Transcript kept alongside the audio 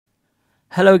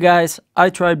Hello guys, I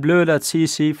tried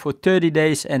blue.cc for 30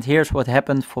 days and here's what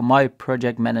happened for my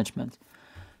project management.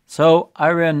 So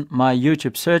I run my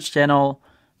YouTube search channel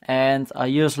and I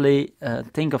usually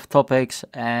think of topics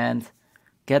and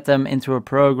get them into a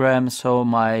program so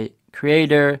my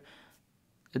creator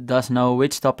does know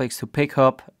which topics to pick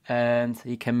up and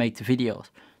he can make the videos.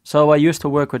 So I used to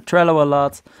work with Trello a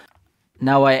lot.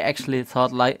 Now I actually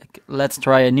thought let's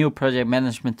try a new project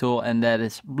management tool, and that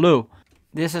is Blue.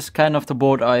 This is kind of the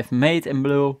board I've made in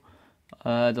Blue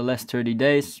the last 30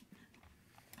 days.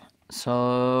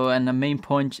 So, and the main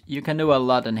point, you can do a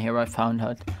lot in here, I found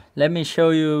out. Let me show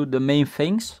you the main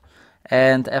things,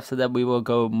 and after that we will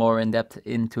go more in depth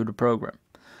into the program.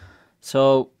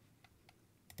 So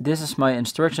this is my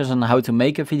instructions on how to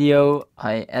make a video.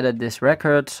 I added this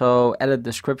record, so edit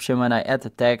description when I add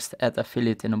the text, add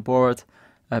affiliate in a board,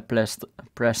 press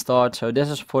start. So this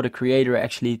is for the creator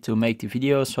actually to make the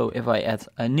video. So if I add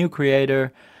a new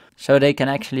creator, so they can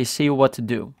actually see what to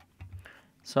do.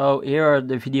 So here are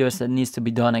the videos that needs to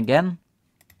be done again.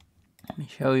 Let me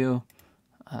show you.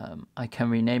 I can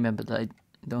rename it, but I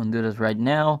don't do that right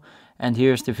now. And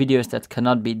here's the videos that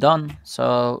cannot be done.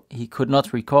 So he could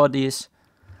not record these.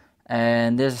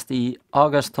 And this is the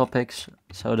August topics.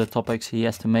 So the topics he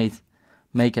has to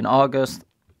make in August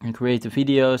and create the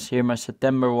videos. Here are my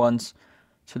September ones.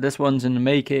 So this one's in the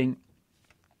making.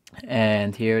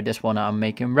 And here, this one I'm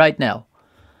making right now.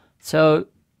 So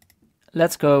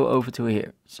let's go over to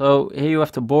here. So here you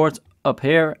have the board up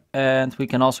here, and we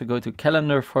can also go to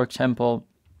calendar, for example.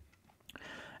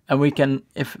 And we can,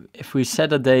 if we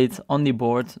set a date on the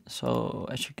board, so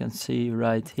as you can see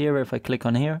right here, if I click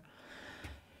on here,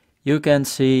 you can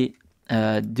see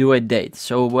do a date.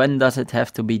 So when does it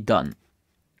have to be done?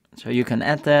 So you can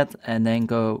add that and then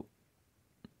go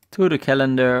to the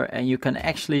calendar, and you can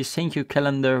actually sync your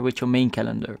calendar with your main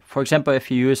calendar. For example,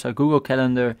 if you use a Google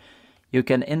Calendar, you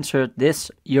can insert this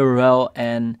URL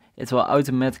and it will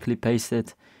automatically paste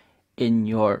it in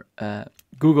your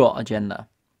Google agenda.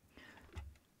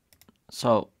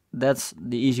 So that's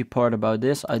the easy part about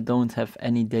this. I don't have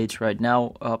any dates right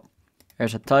now up.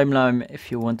 There's a timeline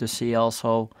if you want to see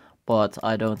also, but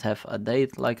I don't have a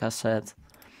date, like I said.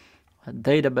 A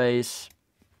database.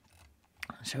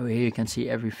 So here you can see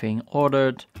everything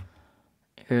ordered.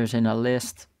 Here's in a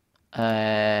list,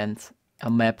 and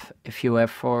a map. If you have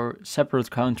for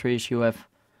separate countries, you have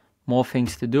more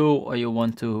things to do, or you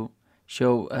want to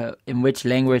show in which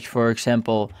language, for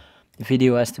example, the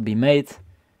video has to be made.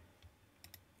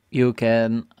 You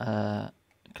can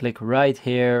click right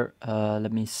here.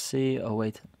 Let me see. Oh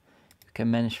wait, you can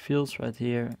manage fields right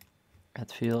here.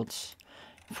 Add fields.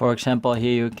 For example,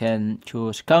 here you can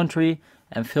choose country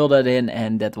and fill that in,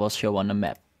 and that will show on the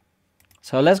map.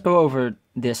 So let's go over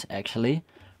this actually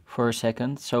for a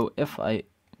second. So if I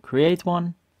create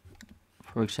one,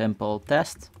 for example,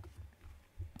 test,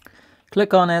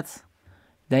 click on it,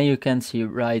 then you can see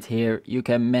right here, you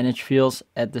can manage fields,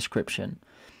 add description.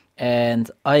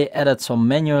 And I added some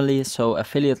manually, so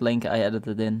affiliate link I added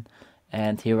it in,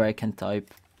 and here I can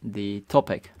type the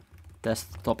topic,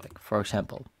 test topic, for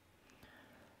example.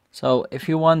 So if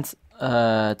you want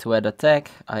to add a tag,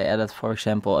 I added, for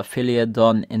example, affiliate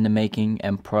done in the making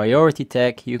and priority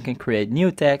tag. You can create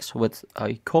new tags with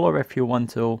a color if you want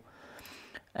to,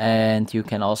 and you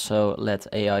can also let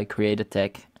AI create a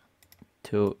tag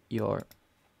to your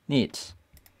needs.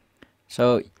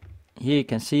 So here you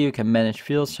can see you can manage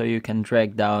fields, so you can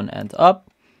drag down and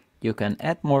up. You can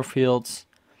add more fields,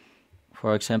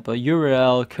 for example,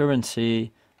 URL,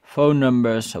 currency, phone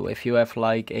number. So if you have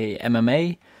like a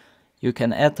MMA, you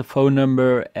can add the phone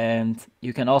number, and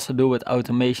you can also do with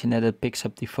automation that it picks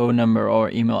up the phone number or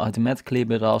email automatically,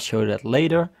 but I'll show that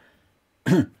later.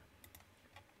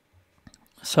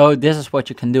 So this is what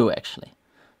you can do actually.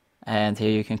 And here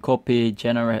you can copy,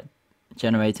 generate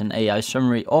an AI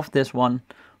summary of this one,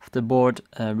 of the board,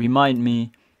 remind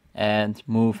me, and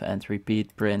move and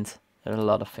repeat, print. There's a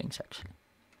lot of things actually.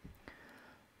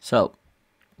 So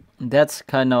that's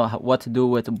kind of what to do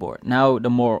with the board. Now the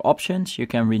more options, you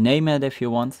can rename it if you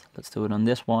want. Let's do it on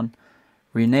this one.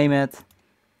 Rename it,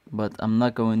 but I'm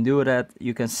not going to do that.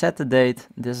 You can set the date.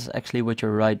 This is actually with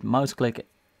your right mouse click,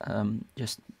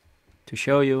 just to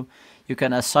show you. You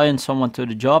can assign someone to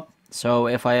the job. So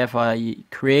if I have a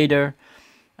creator,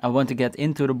 I want to get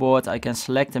into the board, I can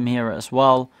select them here as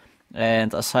well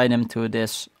and assign them to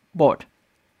this board.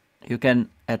 You can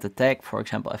add a tag, for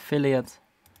example, affiliate,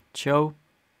 show.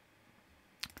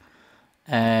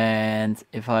 And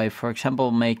if I, for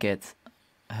example, make it,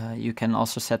 you can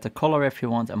also set the color if you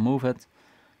want and move it.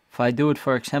 If I do it,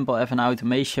 for example, I have an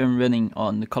automation running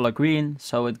on the color green,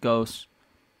 so it goes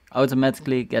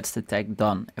automatically gets the tag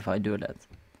done if I do that.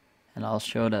 And I'll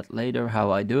show that later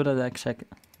how I do that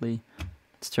exactly.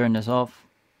 Let's turn this off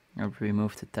and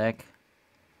remove the tag.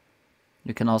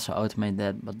 You can also automate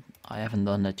that, but I haven't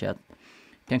done that yet.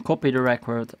 You can copy the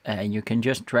record and you can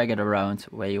just drag it around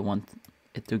where you want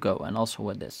it to go, and also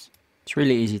with this. It's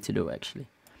really easy to do actually.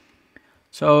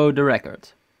 So the record.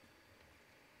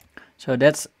 So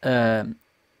that's the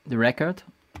record.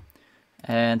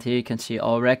 And here you can see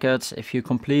all records. If you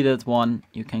completed one,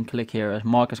 you can click here as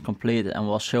mark as completed and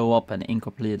will show up an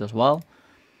incomplete as well.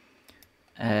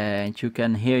 And you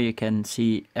can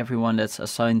see everyone that's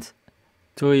assigned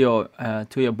to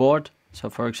your board. So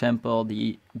for example,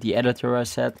 the editor I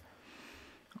said.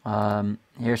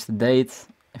 Here's the date.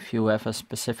 If you have a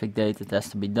specific date, it has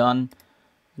to be done.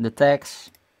 The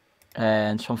tags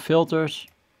and some filters.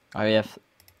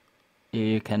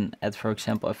 You can add, for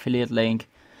example, affiliate link.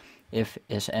 If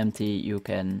it's empty, you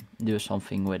can do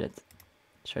something with it.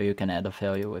 So you can add a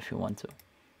value if you want to.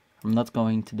 I'm not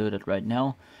going to do that right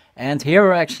now. And here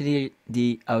are actually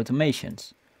the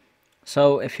automations.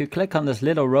 So if you click on this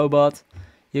little robot,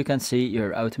 you can see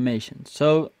your automation.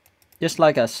 So just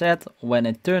like I said, when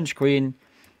it turns green,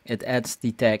 it adds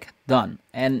the tag done.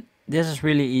 And this is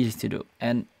really easy to do.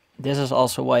 And this is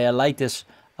also why I like this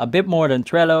a bit more than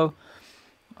Trello,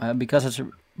 because it's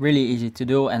really easy to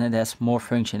do and it has more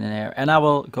function in there. And I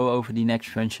will go over the next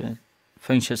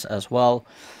functions as well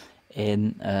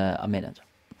in a minute.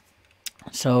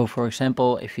 So for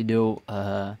example, if you do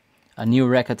a new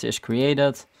record is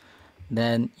created,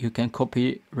 then you can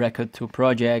copy record to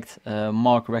project,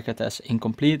 mark record as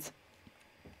incomplete.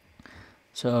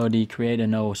 So the creator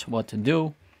knows what to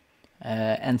do,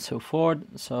 and so forth.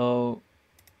 So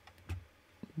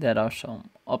that are some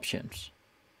options.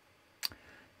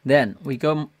 Then we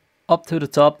go up to the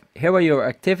top. Here are your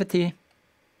activity.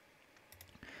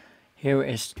 Here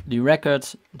is the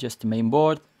records, just the main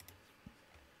board.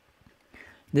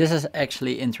 This is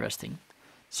actually interesting.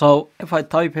 So if I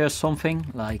type here something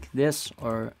like this,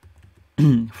 or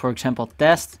for example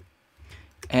test,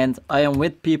 and I am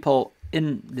with people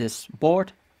in this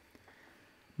board,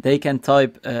 they can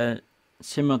type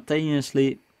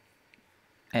simultaneously,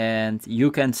 and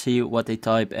you can see what they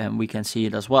type and we can see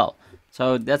it as well.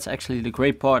 So that's actually the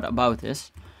great part about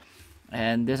this.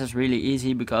 And this is really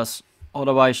easy, because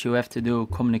otherwise you have to do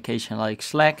communication like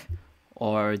Slack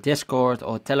or Discord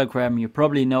or Telegram. You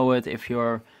probably know it if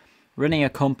you're running a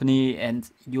company and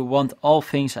you want all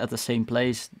things at the same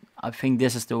place. I think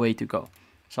this is the way to go.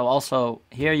 So also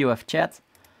here you have chat.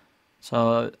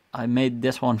 So I made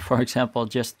this one, for example,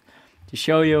 just to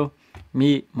show you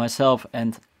me, myself,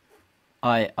 and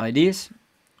IDs.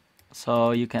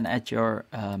 So you can add your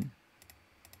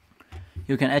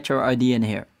ID in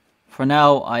here. For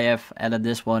now I have added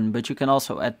this one, but you can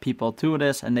also add people to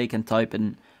this and they can type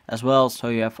in as well. So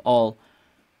you have all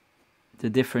the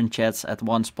different chats at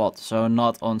one spot, so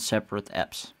not on separate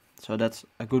apps. So that's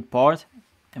a good part,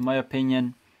 in my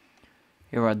opinion.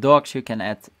 Here are docs. You can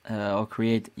add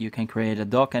you can create a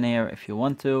doc in here if you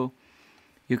want to.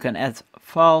 You can add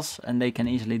files and they can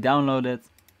easily download it.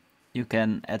 You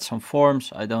can add some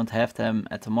forms. I don't have them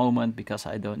at the moment because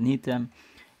I don't need them.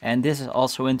 And this is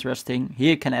also interesting.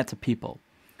 Here you can add the people.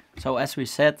 So as we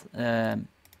said,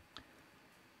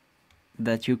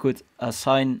 that you could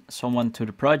assign someone to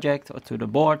the project or to the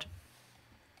board.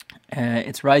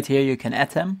 It's right here, you can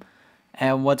add them.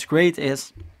 And what's great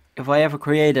is, if I ever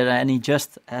created and he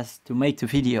just has to make the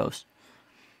videos,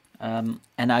 and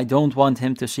I don't want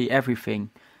him to see everything,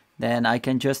 then I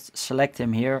can just select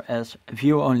him here as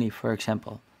view only, for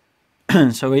example.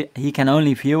 So he can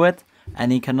only view it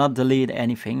and he cannot delete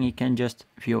anything. He can just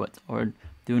view it or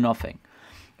do nothing.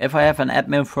 If I have an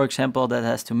admin, for example, that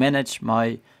has to manage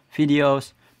my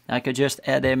videos, I could just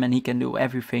add him and he can do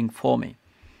everything for me.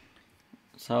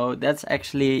 So that's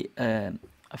actually,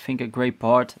 I think, a great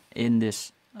part in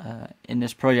this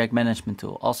project management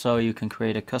tool. Also, you can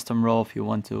create a custom role if you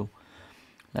want to.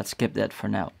 Let's skip that for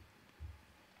now.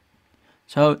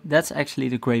 So that's actually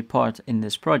the great part in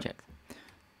this project.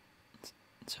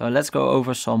 So let's go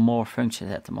over some more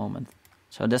functions at the moment.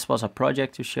 So this was a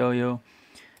project to show you.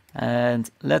 And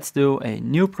let's do a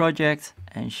new project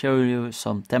and show you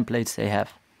some templates they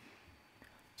have.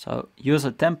 So use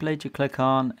a template you click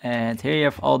on, and here you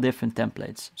have all different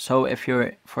templates. So if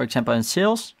you're, for example, in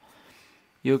sales,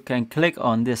 you can click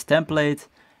on this template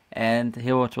and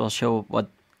here it will show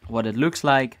what it looks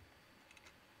like.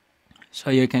 So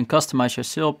you can customize your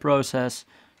sales process,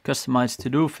 customize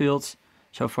to-do fields.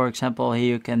 So for example, here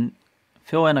you can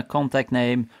fill in a contact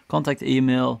name, contact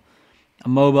email, a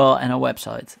mobile and a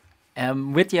website.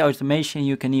 And with the automation,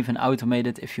 you can even automate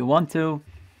it if you want to.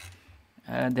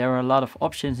 There are a lot of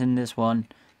options in this one,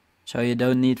 so you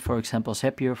don't need, for example,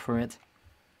 Zapier for it.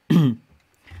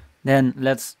 Then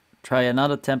let's try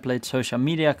another template, social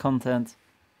media content.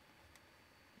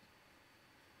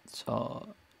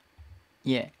 So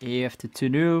yeah, here you have the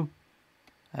to-do,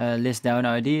 list down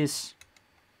ideas,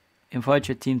 invite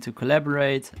your team to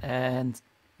collaborate, and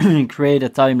create a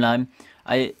timeline.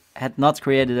 I had not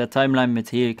created a timeline, but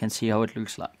here you can see how it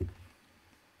looks like.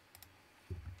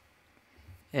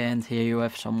 And here you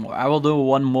have some more. I will do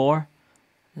one more.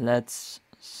 Let's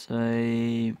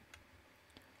say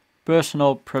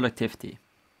personal productivity.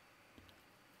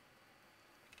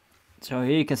 So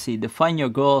here you can see define your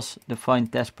goals, define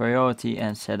task priority,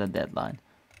 and set a deadline.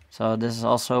 So this is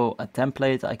also a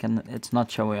template. It's not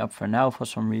showing up for now for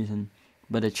some reason,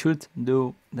 but it should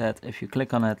do that if you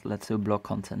click on it. Let's do blog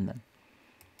content then.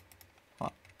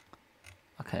 Well,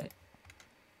 okay,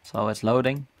 so it's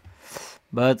loading,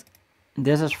 but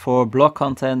this is for blog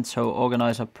content. So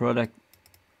organize a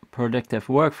productive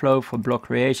workflow for blog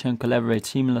creation, collaborate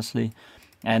seamlessly,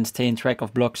 and stay in track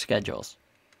of blog schedules.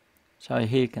 So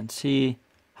here you can see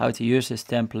how to use this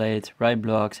template, write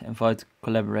blogs, invite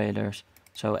collaborators,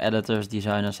 so editors,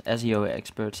 designers, SEO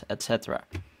experts, etc.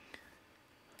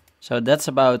 So that's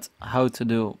about how to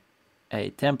do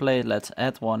a template. Let's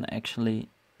add one actually.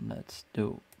 Let's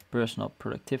do personal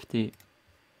productivity,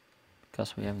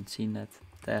 because we haven't seen that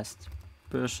test.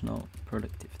 Personal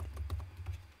productivity.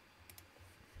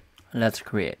 Let's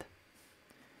create.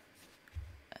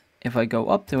 If I go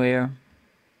up to here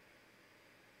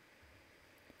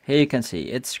you can see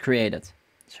it's created.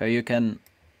 So you can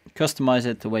customize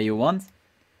it the way you want,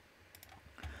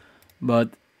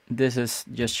 but this is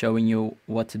just showing you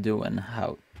what to do and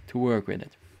how to work with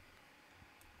it.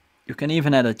 You can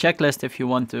even add a checklist if you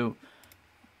want to.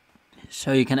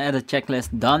 So you can add a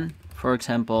checklist done, for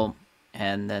example,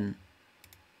 and then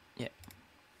yeah,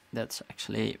 that's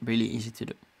actually really easy to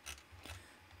do.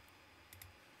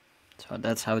 So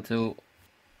that's how to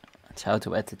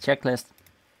add the checklist.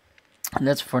 And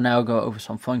let's for now go over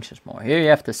some functions more. Here you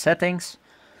have the settings.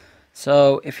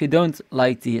 So if you don't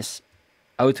like this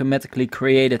automatically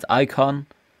created icon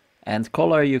and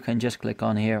color, you can just click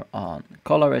on here on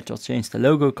color. It will change the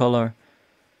logo color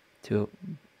to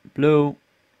blue.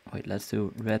 Wait, let's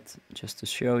do red just to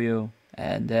show you.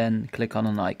 And then click on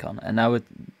an icon. And now it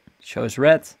shows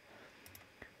red.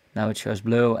 Now it shows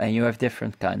blue, and you have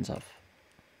different kinds of.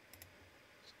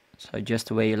 So just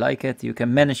the way you like it. You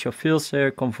can manage your fields here,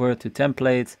 convert to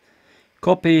template,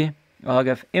 copy, I'll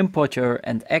have import your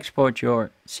and export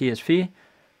your CSV.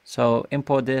 So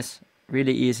import this,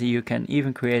 really easy. You can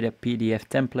even create a PDF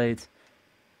template.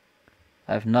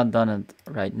 I've not done it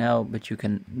right now, but you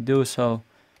can do so.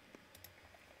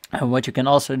 And what you can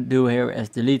also do here is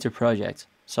delete the project.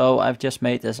 So I've just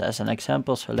made this as an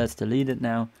example, so let's delete it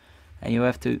now. And you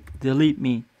have to delete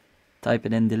me, type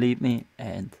it in delete me,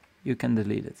 and you can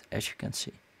delete it, as you can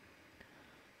see.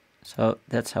 So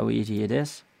that's how easy it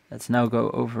is. Let's now go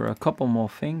over a couple more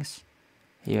things.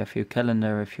 Here you have your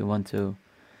calendar if you want to.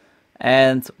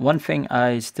 And one thing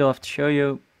I still have to show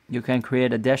you, you can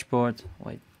create a dashboard.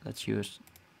 Wait, let's use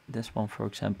this one for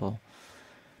example.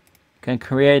 You can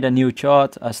create a new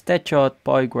chart, a stat chart,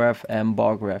 pie graph and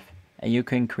bar graph. And you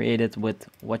can create it with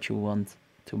what you want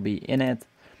to be in it.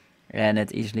 And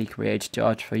it easily creates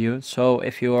charts for you. So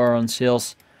if you are on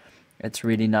sales, it's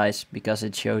really nice because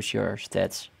it shows your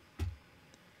stats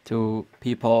to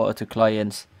people or to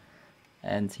clients,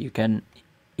 and you can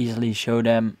easily show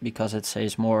them because it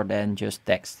says more than just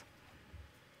text.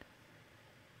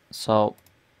 So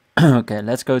okay,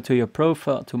 let's go to your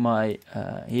profile, to my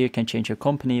here you can change your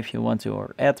company if you want to,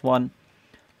 or add one.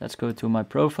 Let's go to my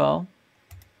profile.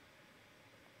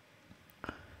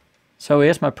 So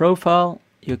here's my profile.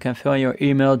 You can fill in your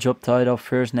email, job title,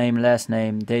 first name, last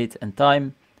name, date and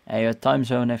time, and your time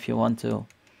zone if you want to.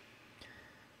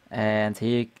 And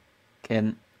here you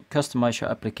can customize your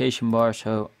application bar,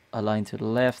 so align to the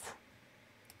left,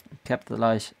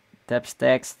 capitalize tabs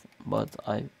text, but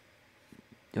I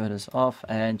do this off,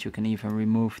 and you can even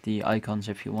remove the icons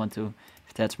if you want to,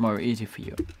 if that's more easy for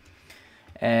you.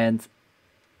 And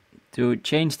to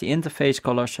change the interface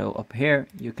color, so up here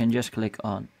you can just click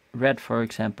on red, for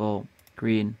example,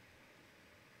 green,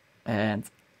 and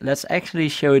let's actually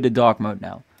show you the dark mode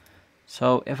now.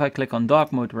 So if I click on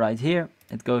dark mode right here,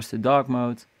 it goes to dark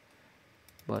mode,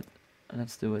 but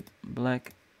let's do it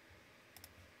black.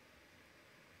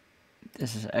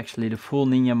 This is actually the full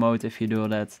ninja mode. If you do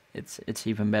that, it's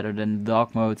even better than the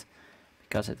dark mode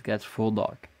because it gets full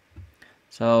dark.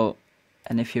 So,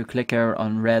 and if you click here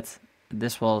on red,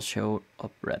 this will show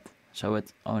up red. So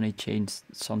it only changed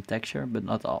some texture, but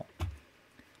not all.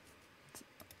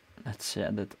 Let's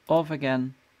set it off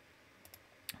again.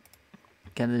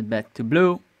 Get it back to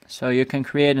blue. So you can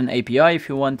create an API if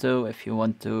you want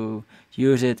to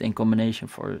use it in combination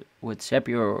with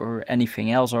Zapier or anything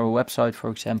else, or a website, for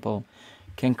example.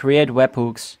 You can create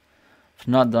webhooks. I've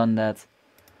not done that.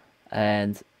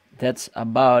 And that's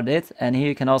about it. And here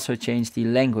you can also change the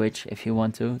language if you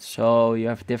want to. So you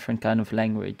have different kind of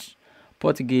language: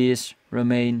 Portuguese,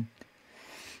 Romanian,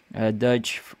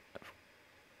 Dutch,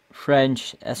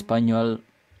 French, Espanol,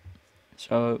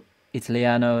 so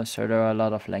Italiano. So there are a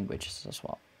lot of languages as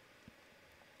well.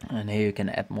 And here you can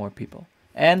add more people.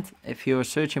 And if you're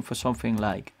searching for something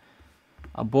like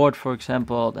a board, for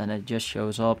example, then it just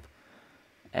shows up.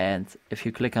 And if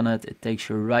you click on it, it takes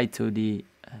you right to the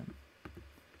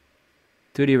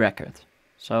record.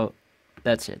 So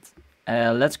that's it.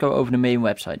 Let's go over the main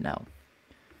website now.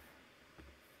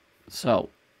 So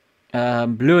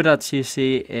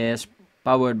blue.cc is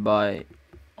powered by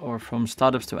or from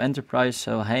startups to enterprise.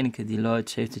 So Heineken, Deloitte,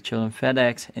 Save the Children,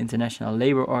 FedEx, International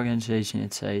Labour Organization,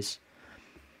 it says.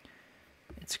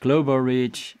 It's global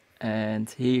reach, and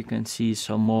here you can see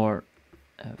some more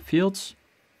fields.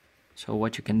 So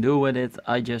what you can do with it,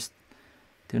 I just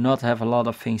do not have a lot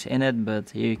of things in it, but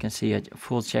here you can see a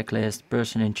full checklist,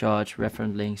 person in charge,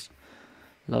 reference links,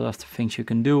 a lot of the things you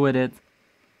can do with it.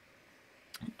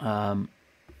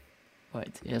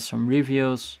 Here's some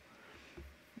reviews,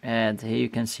 and here you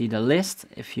can see the list.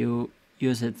 If you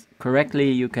use it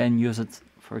correctly, you can use it,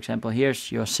 for example,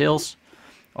 here's your sales,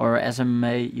 or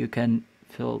SMA, you can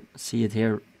see it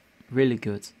here really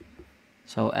good.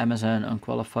 So Amazon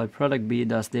unqualified product B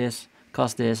does this,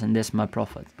 cost this, and this is my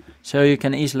profit. So you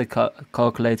can easily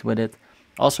calculate with it.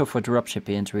 Also for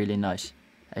dropshipping, it's really nice,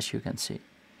 as you can see,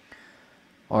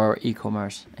 or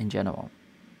e-commerce in general.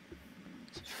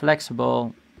 It's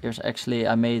flexible. There's actually,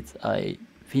 I made a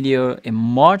video in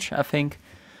March, I think,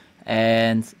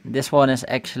 and this one is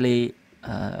actually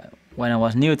when I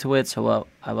was new to it, so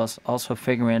I was also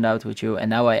figuring it out with you, and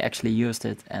now I actually used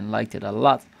it and liked it a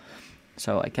lot,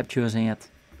 so I kept using it.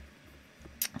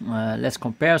 Let's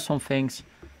compare some things.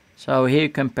 So here you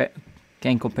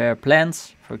can compare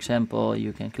plans. For example,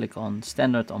 you can click on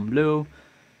standard on blue,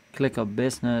 click on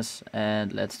business,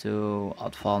 and let's do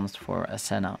advanced for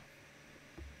Asana.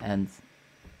 And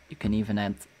you can even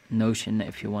add Notion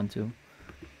if you want to.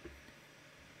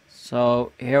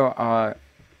 So here are,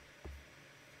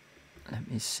 let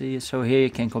me see, so here you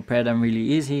can compare them really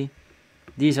easy.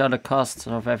 These are the costs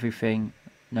of everything.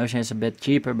 Notion is a bit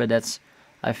cheaper, but that's,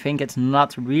 I think it's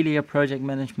not really a project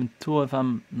management tool if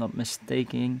I'm not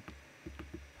mistaken.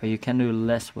 Or you can do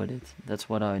less with it, that's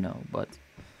what I know. But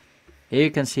here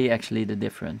you can see actually the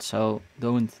difference, so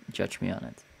don't judge me on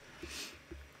it.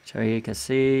 So here you can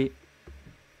see,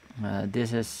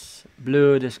 this is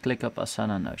blue, this ClickUp,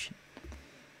 Asana, Notion.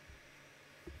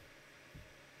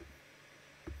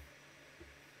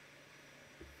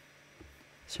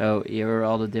 So here are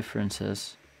all the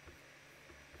differences.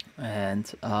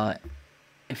 And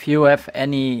if you have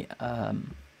any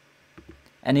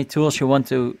tools you want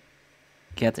to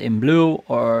get in blue,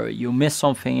 or you miss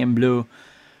something in blue,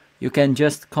 you can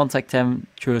just contact them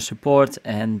through support,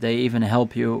 and they even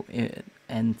help you,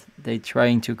 and they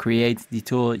trying to create the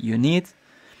tool you need.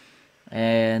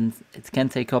 And it can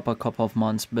take up a couple of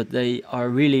months, but they are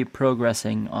really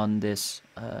progressing on this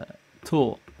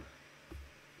tool.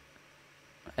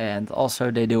 And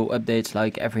also they do updates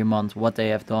like every month, what they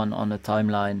have done on the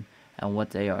timeline and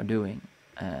what they are doing.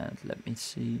 And let me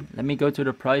see, let me go to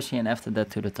the pricing, and after that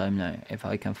to the timeline, if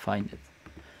I can find it.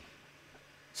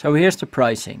 So here's the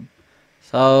pricing.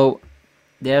 So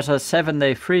there's a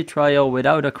 7-day free trial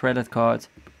without a credit card,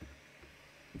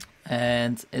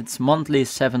 and it's monthly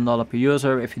 $7 per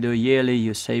user. If you do yearly,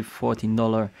 you save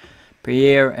 $14 per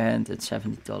year, and it's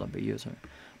 $70 per user.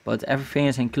 But everything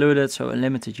is included, so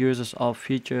unlimited users, all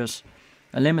features,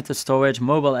 unlimited storage,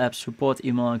 mobile apps, support,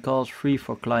 email and calls, free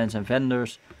for clients and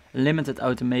vendors, unlimited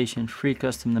automation, free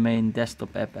custom domain,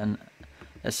 desktop app, and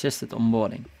assisted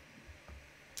onboarding.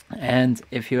 And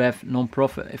if you have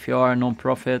non-profit, if you are a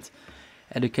non-profit,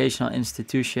 educational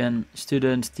institution,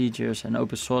 students, teachers, and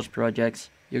open source projects,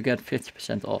 you get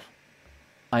 50% off.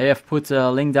 I have put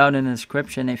a link down in the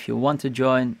description if you want to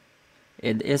join.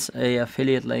 It is a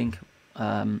affiliate link.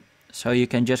 So you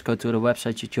can just go to the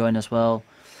website to join as well.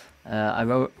 I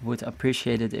would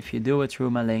appreciate it if you do it through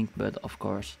my link, but of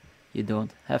course you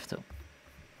don't have to.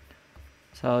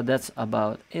 So that's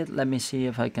about it. Let me see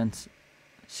if I can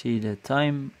see the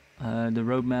time, the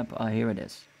roadmap. Here it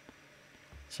is.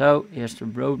 So here's the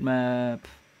roadmap,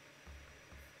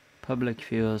 public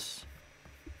views.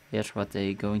 Here's what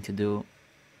they're going to do.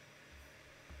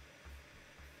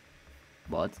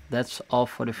 but that's all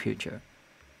for the future.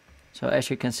 So as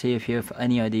you can see, if you have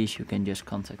any ideas, you can just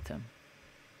contact them.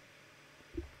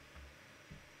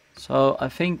 So I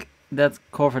think that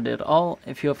covered it all.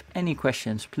 If you have any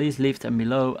questions, please leave them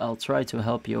below. I'll try to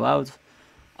help you out.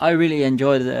 I really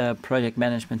enjoy the project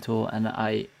management tool, and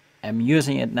I am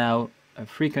using it now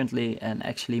frequently, and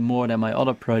actually more than my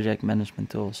other project management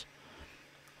tools.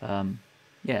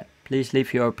 Yeah, please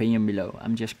leave your opinion below.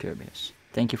 I'm just curious.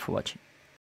 Thank you for watching.